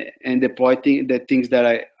and deploy the things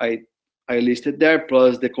that I listed there,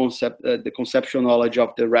 plus the conceptual knowledge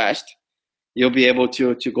of the rest, you'll be able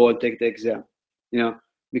to go and take the exam.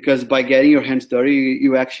 Because by getting your hands dirty,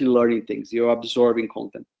 you're actually learning things. You're absorbing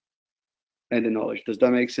content and the knowledge. Does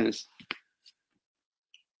that make sense?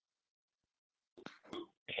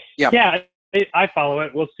 Yeah. Yeah, I follow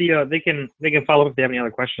it. We'll see. They can follow up if they have any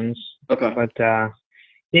other questions. Okay. But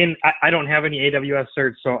I don't have any AWS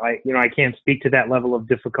certs, so I can't speak to that level of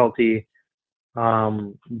difficulty.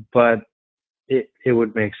 But it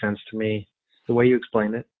would make sense to me the way you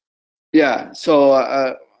explained it. Yeah.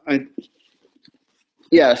 So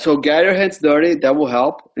so get your hands dirty. That will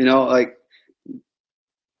help. Like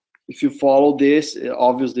if you follow this,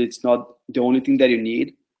 obviously it's not the only thing that you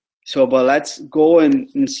need. So, but let's go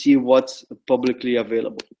and see what's publicly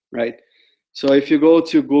available, right? So if you go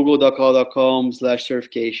to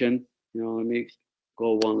google.cloud.com/certification, let me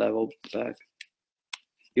go 1 level back.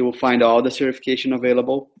 You will find all the certification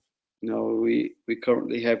available. We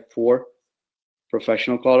currently have 4: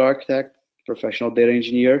 professional cloud architect, professional data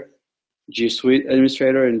engineer, G Suite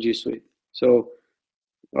administrator, and G Suite. So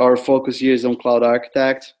our focus here is on cloud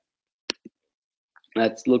architect.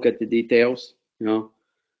 Let's look at the details.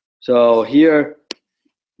 So here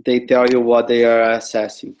they tell you what they are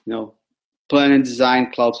assessing. Plan and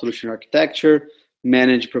design cloud solution architecture,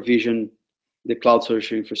 manage, provision the cloud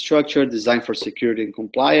solution infrastructure, design for security and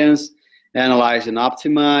compliance, analyze and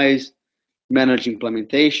optimize, manage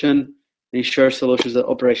implementation, ensure solutions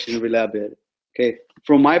operation and reliability. Okay,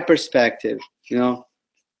 from my perspective,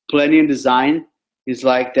 planning and design is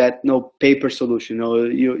like that paper solution.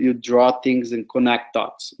 You draw things and connect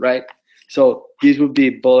dots, right? So this would be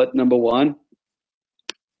bullet number 1,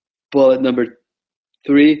 bullet number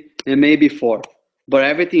 3, and maybe 4. But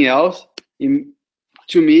everything else, to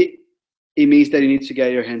me, it means that you need to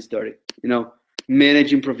get your hands dirty.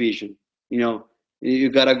 Managing provision. You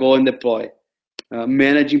gotta go and deploy.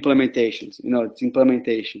 Manage implementations. It's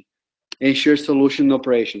implementation. Ensure solution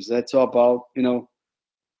operations. That's all about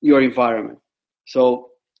your environment.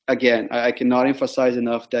 So again, I cannot emphasize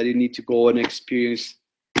enough that you need to go and experience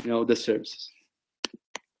the services.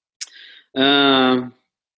 2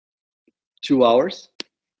 hours.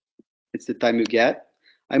 It's the time you get.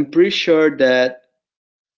 I'm pretty sure that,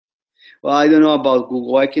 well, I don't know about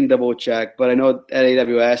Google. I can double check, but I know at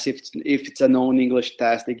AWS, if it's a non-English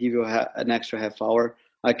test, they give you an extra half hour.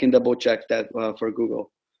 I can double check that for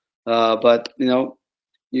Google. But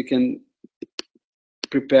you can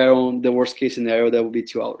prepare on the worst case scenario. That would be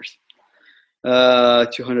 2 hours.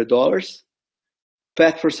 $200.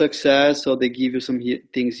 path for success. So they give you some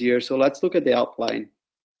things here. So let's look at the outline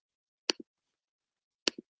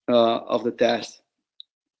of the test.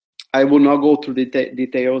 I will not go through the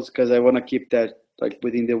details because I want to keep that like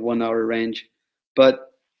within the 1 hour range.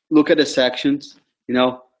 But look at the sections.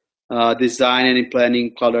 Design and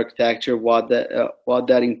planning cloud architecture. What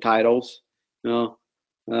that entitles.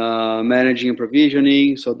 Managing and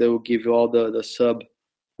provisioning. So they will give you all the sub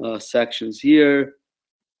sections here.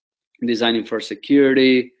 Designing for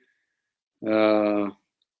security. Analyzing,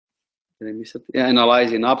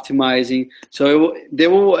 optimizing. So they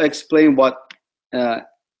will explain what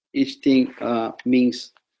each thing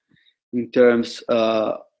means in terms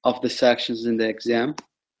of the sections in the exam.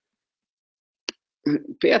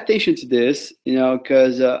 Pay attention to this,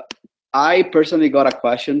 because I personally got a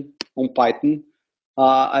question on Python.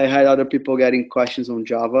 I had other people getting questions on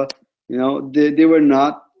Java. They were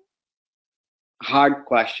not hard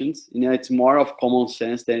questions. It's more of common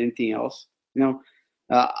sense than anything else.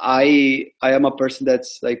 I am a person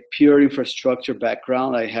that's like pure infrastructure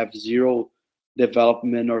background. I have zero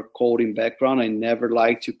development or coding background. I never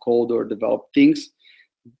like to code or develop things,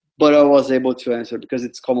 but I was able to answer because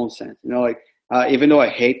it's common sense. Even though I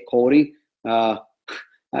hate coding, I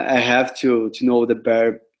have to know the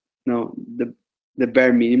bare, the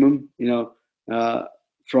bare minimum.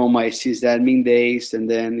 From my sysadmin days, and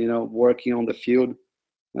then working on the field,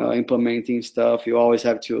 implementing stuff. You always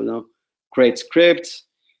have to create scripts.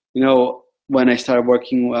 When I started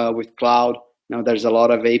working with cloud, there's a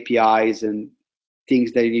lot of APIs and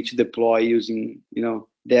things that you need to deploy using the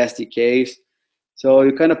SDKs. So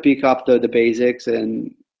you kind of pick up the basics,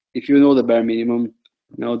 and if you know the bare minimum,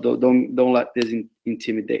 don't let this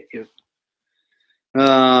intimidate you.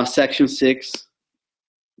 Section 6,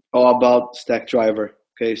 all about Stackdriver.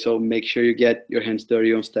 Okay, so make sure you get your hands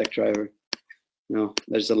dirty on Stackdriver.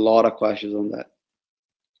 There's a lot of questions on that.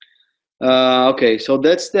 Okay, so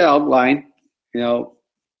that's the outline.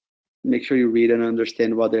 Make sure you read and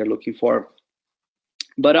understand what they're looking for.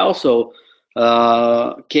 But also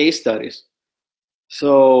case studies.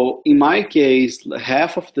 So in my case,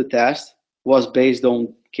 half of the test was based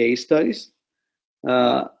on case studies.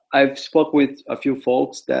 I've spoke with a few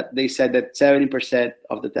folks that they said that 70%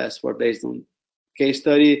 of the tests were based on case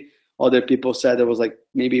study. Other people said it was like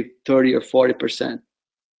maybe 30 or 40%.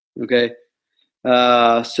 Okay,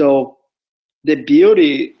 so the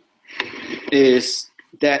beauty is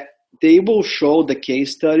that they will show the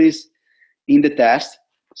case studies in the test.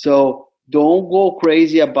 So don't go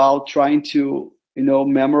crazy about trying to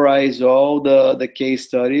memorize all the case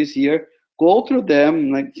studies here. Go through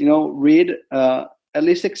them, read, at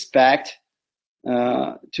least expect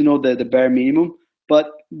to know the bare minimum.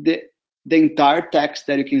 But the entire text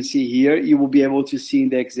that you can see here, you will be able to see in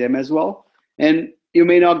the exam as well. And you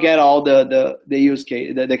may not get all the use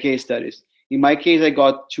case, the case studies. In my case, I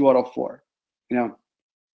got 2 out of 4.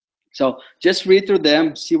 So just read through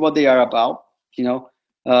them, see what they are about.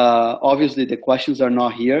 Obviously the questions are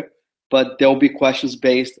not here, but there will be questions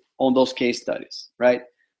based on those case studies, right?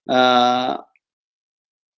 The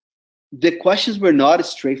questions were not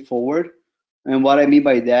straightforward, and what I mean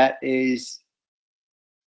by that is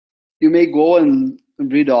you may go and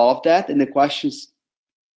read all of that, and the questions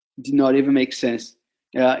did not even make sense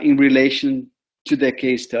in relation to the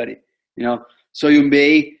case study. So you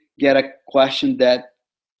may get a question that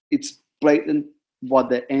it's blatant what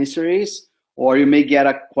the answer is, or you may get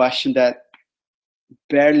a question that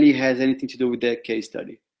barely has anything to do with the case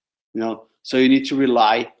study. So you need to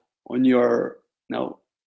rely on your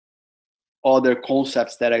other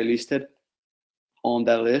concepts that I listed on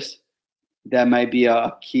that list. That might be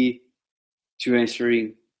a key to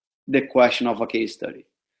answering the question of a case study.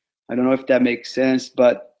 I don't know if that makes sense,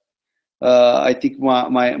 but I think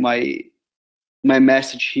my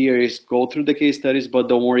message here is go through the case studies, but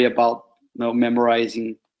don't worry about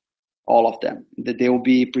memorizing all of them. That they will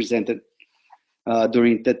be presented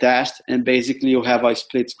during the test, and basically you have a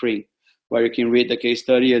split screen where you can read the case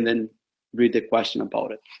study and then read the question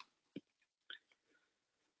about it.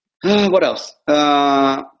 What else?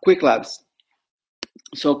 Quick Labs.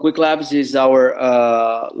 So Quick Labs is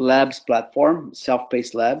our labs platform,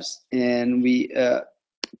 self-paced labs, and we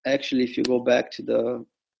actually, if you go back to the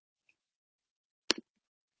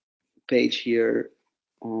page here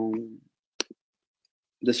on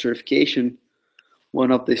the certification,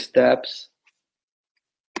 one of the steps,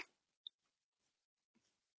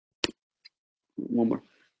 one more,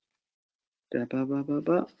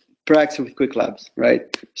 practice with Quick Labs,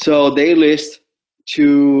 right? So they list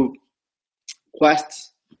 2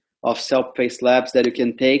 quests of self-paced labs that you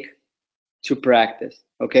can take to practice,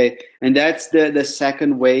 okay? And that's the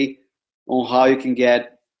second way on how you can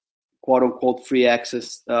get quote unquote free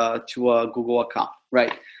access to a Google account,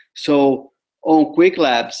 right? So on Quick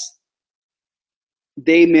Labs,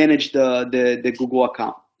 they manage the Google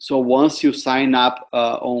account. So once you sign up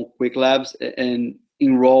on Quick Labs and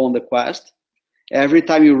enroll on the Quest, every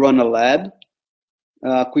time you run a lab,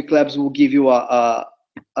 Quick Labs will give you a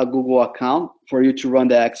Google account for you to run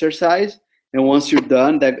the exercise. And once you're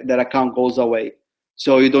done, that account goes away.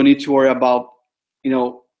 So you don't need to worry about,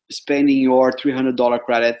 spending your $300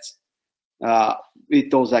 credits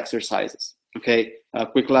with those exercises. Okay,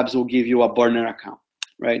 Quick Labs will give you a burner account,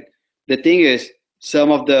 right? The thing is,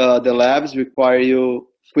 some of the labs require you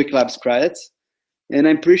Quick Labs credits, and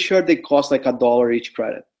I'm pretty sure they cost like $1 each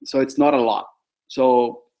credit. So it's not a lot.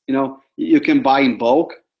 So you can buy in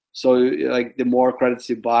bulk. So like the more credits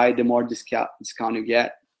you buy, the more discount you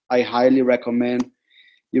get. I highly recommend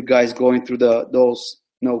you guys going through those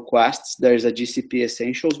quests. There's a GCP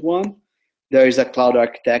Essentials one. There is a Cloud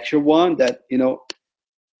Architecture one that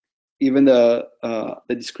even the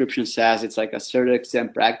description says it's like a certain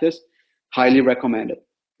exam practice. Highly recommended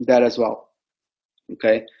that as well.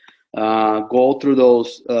 Okay, go through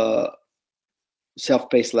those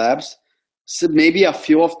self-paced labs. So maybe a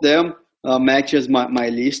few of them matches my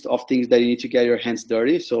list of things that you need to get your hands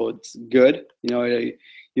dirty. So it's good.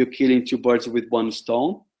 You're killing two birds with one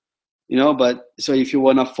stone. But so if you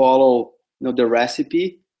want to follow the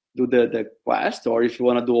recipe, do the quest, or if you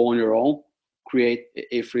want to do on your own, create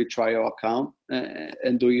a free trial account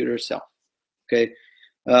and do it yourself. Okay.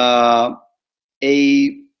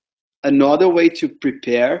 Another way to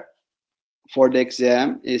prepare for the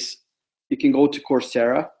exam is you can go to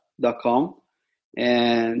Coursera.com,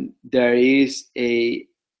 and there is a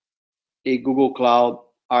Google Cloud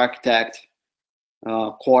Architect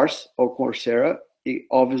course or Coursera. It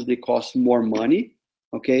obviously costs more money,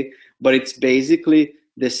 okay, but it's basically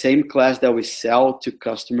the same class that we sell to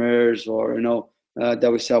customers, or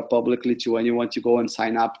that we sell publicly to anyone to go and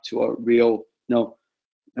sign up to a real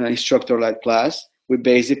instructor-led class. We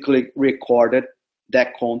basically recorded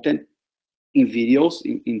that content in videos,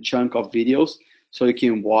 in chunk of videos, so you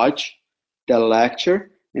can watch the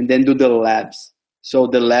lecture and then do the labs. So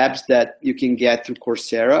the labs that you can get through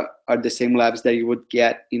Coursera are the same labs that you would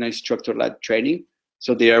get in instructor-led training.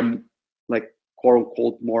 So they are like quote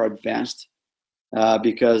unquote more advanced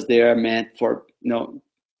because they are meant for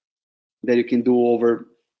that you can do over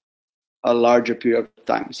a larger period of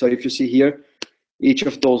time. So if you see here, each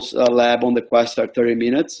of those lab on the Quest are 30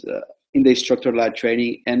 minutes in the instructor-led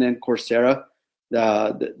training, and then Coursera,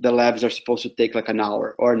 the labs are supposed to take like an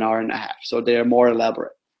hour or an hour and a half. So they are more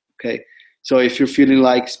elaborate. Okay. So if you're feeling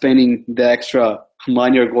like spending the extra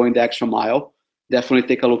money or going the extra mile, definitely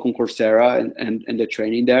take a look on Coursera and the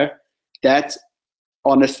training there. That's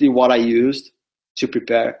honestly what I used to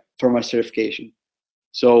prepare for my certification.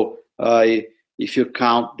 So if you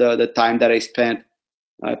count the time that I spent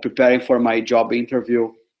preparing for my job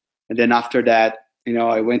interview, and then after that,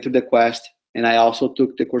 I went to the Quest, and I also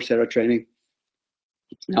took the Coursera training.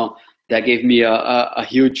 That gave me a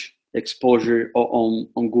huge exposure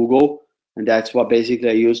on Google, and that's what basically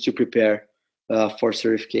I used to prepare for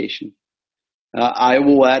certification. I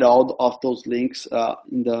will add all of those links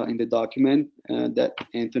in the document that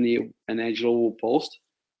Anthony and Angelo will post.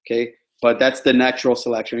 Okay, but that's the natural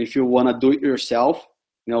selection. If you want to do it yourself,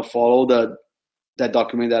 follow that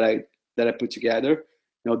document that I put together.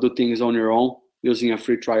 Do things on your own using a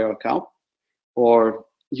free trial account, or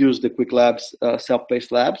use the Quick Labs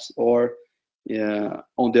self-paced labs, or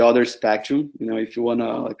on the other spectrum, if you want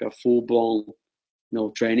like a full-blown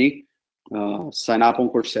training, sign up on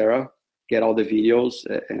Coursera, get all the videos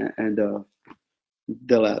and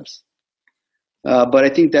the labs. But I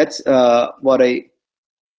think that's what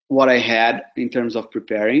I had in terms of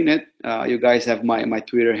preparing it. You guys have my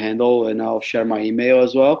Twitter handle, and I'll share my email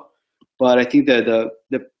as well. But I think that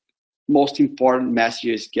the most important message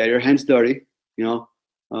is get your hands dirty,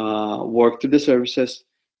 work through the services.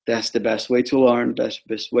 That's the best way to learn,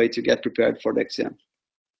 best way to get prepared for the exam.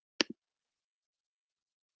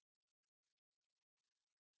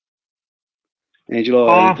 Angelo,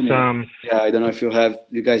 awesome. I don't know if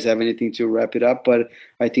you guys have anything to wrap it up, but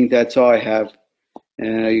I think that's all I have.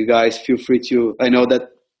 You guys feel free to. I know that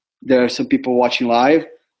there are some people watching live,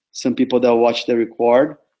 some people that watch the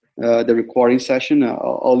recording session.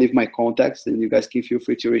 I'll leave my contacts, and you guys can feel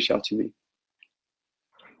free to reach out to me.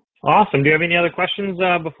 Awesome. Do you have any other questions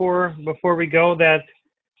before we go that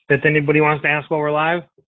anybody wants to ask while we're live?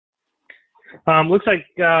 Looks like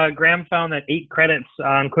Graham found that 8 credits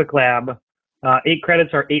on Quick Lab. 8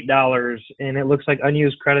 credits are $8, and it looks like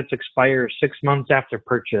unused credits expire 6 months after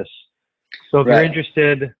purchase. So if you're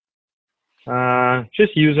interested,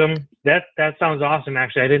 just use them. That sounds awesome.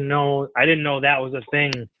 Actually, I didn't know that was a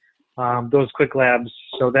thing. Those quick labs.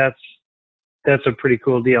 So that's a pretty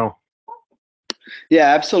cool deal. Yeah,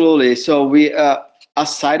 absolutely. So we,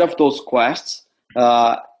 aside of those quests,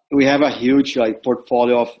 we have a huge like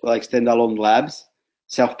portfolio of like standalone labs,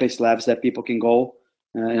 self-paced labs that people can go,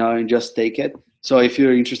 and just take it. So if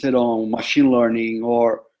you're interested on machine learning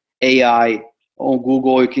or AI on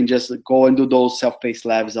Google, you can just go and do those self-paced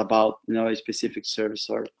labs about a specific service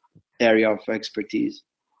or area of expertise.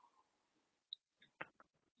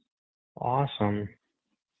 Awesome.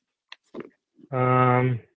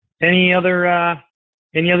 Any other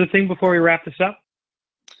thing before we wrap this up?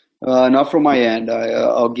 Not from my end.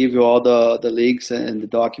 I'll give you all the links and the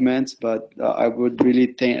documents, but I would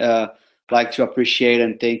really like to appreciate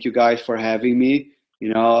and thank you guys for having me.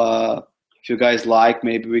 If you guys like,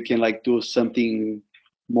 maybe we can like do something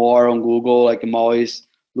more on Google. Like I'm always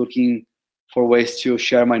looking for ways to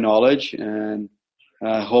share my knowledge, and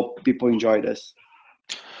hope people enjoy this.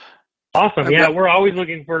 Awesome. Yeah, we're always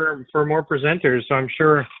looking for more presenters. So I'm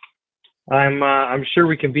sure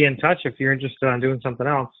we can be in touch if you're interested in doing something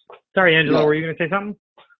else. Sorry, Angelo, Yeah. were you going to say something?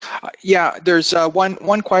 Yeah, there's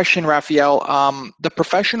one question, Raphael. The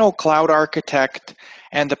professional cloud architect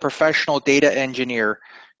and the professional data engineer,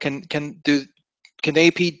 can they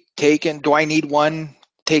be taken? Do I need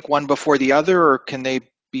take one before the other, or can they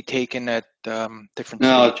be taken at different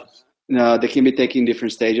stages? No, they can be taken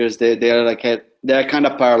different stages. They're kind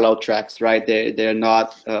of parallel tracks, right? They're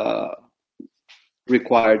not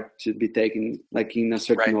required to be taken like in a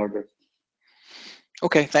certain order.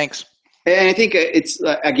 Okay, thanks. And I think it's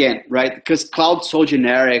again, right, because cloud's so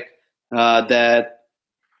generic that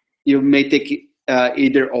you may take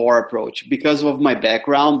either or approach. Because of my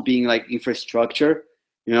background being like infrastructure,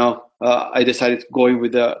 I decided going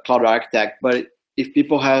with the cloud architect. But if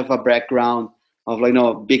people have a background of like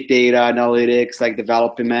big data analytics, like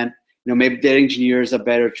development, maybe their engineer is a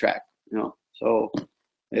better track. So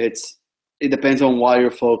it depends on what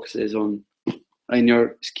your focus is on and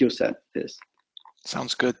your skill set is.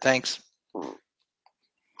 Sounds good. Thanks.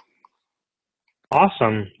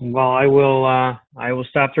 Awesome. Well, I will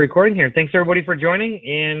stop the recording here. Thanks everybody for joining,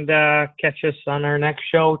 and catch us on our next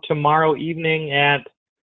show tomorrow evening at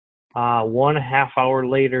 1.5 hour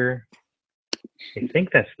later. I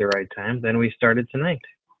think that's the right time. Then we started tonight.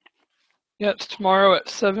 Yeah, it's tomorrow at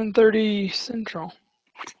 7:30 Central.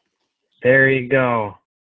 There you go.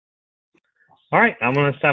 All right, I'm gonna stop.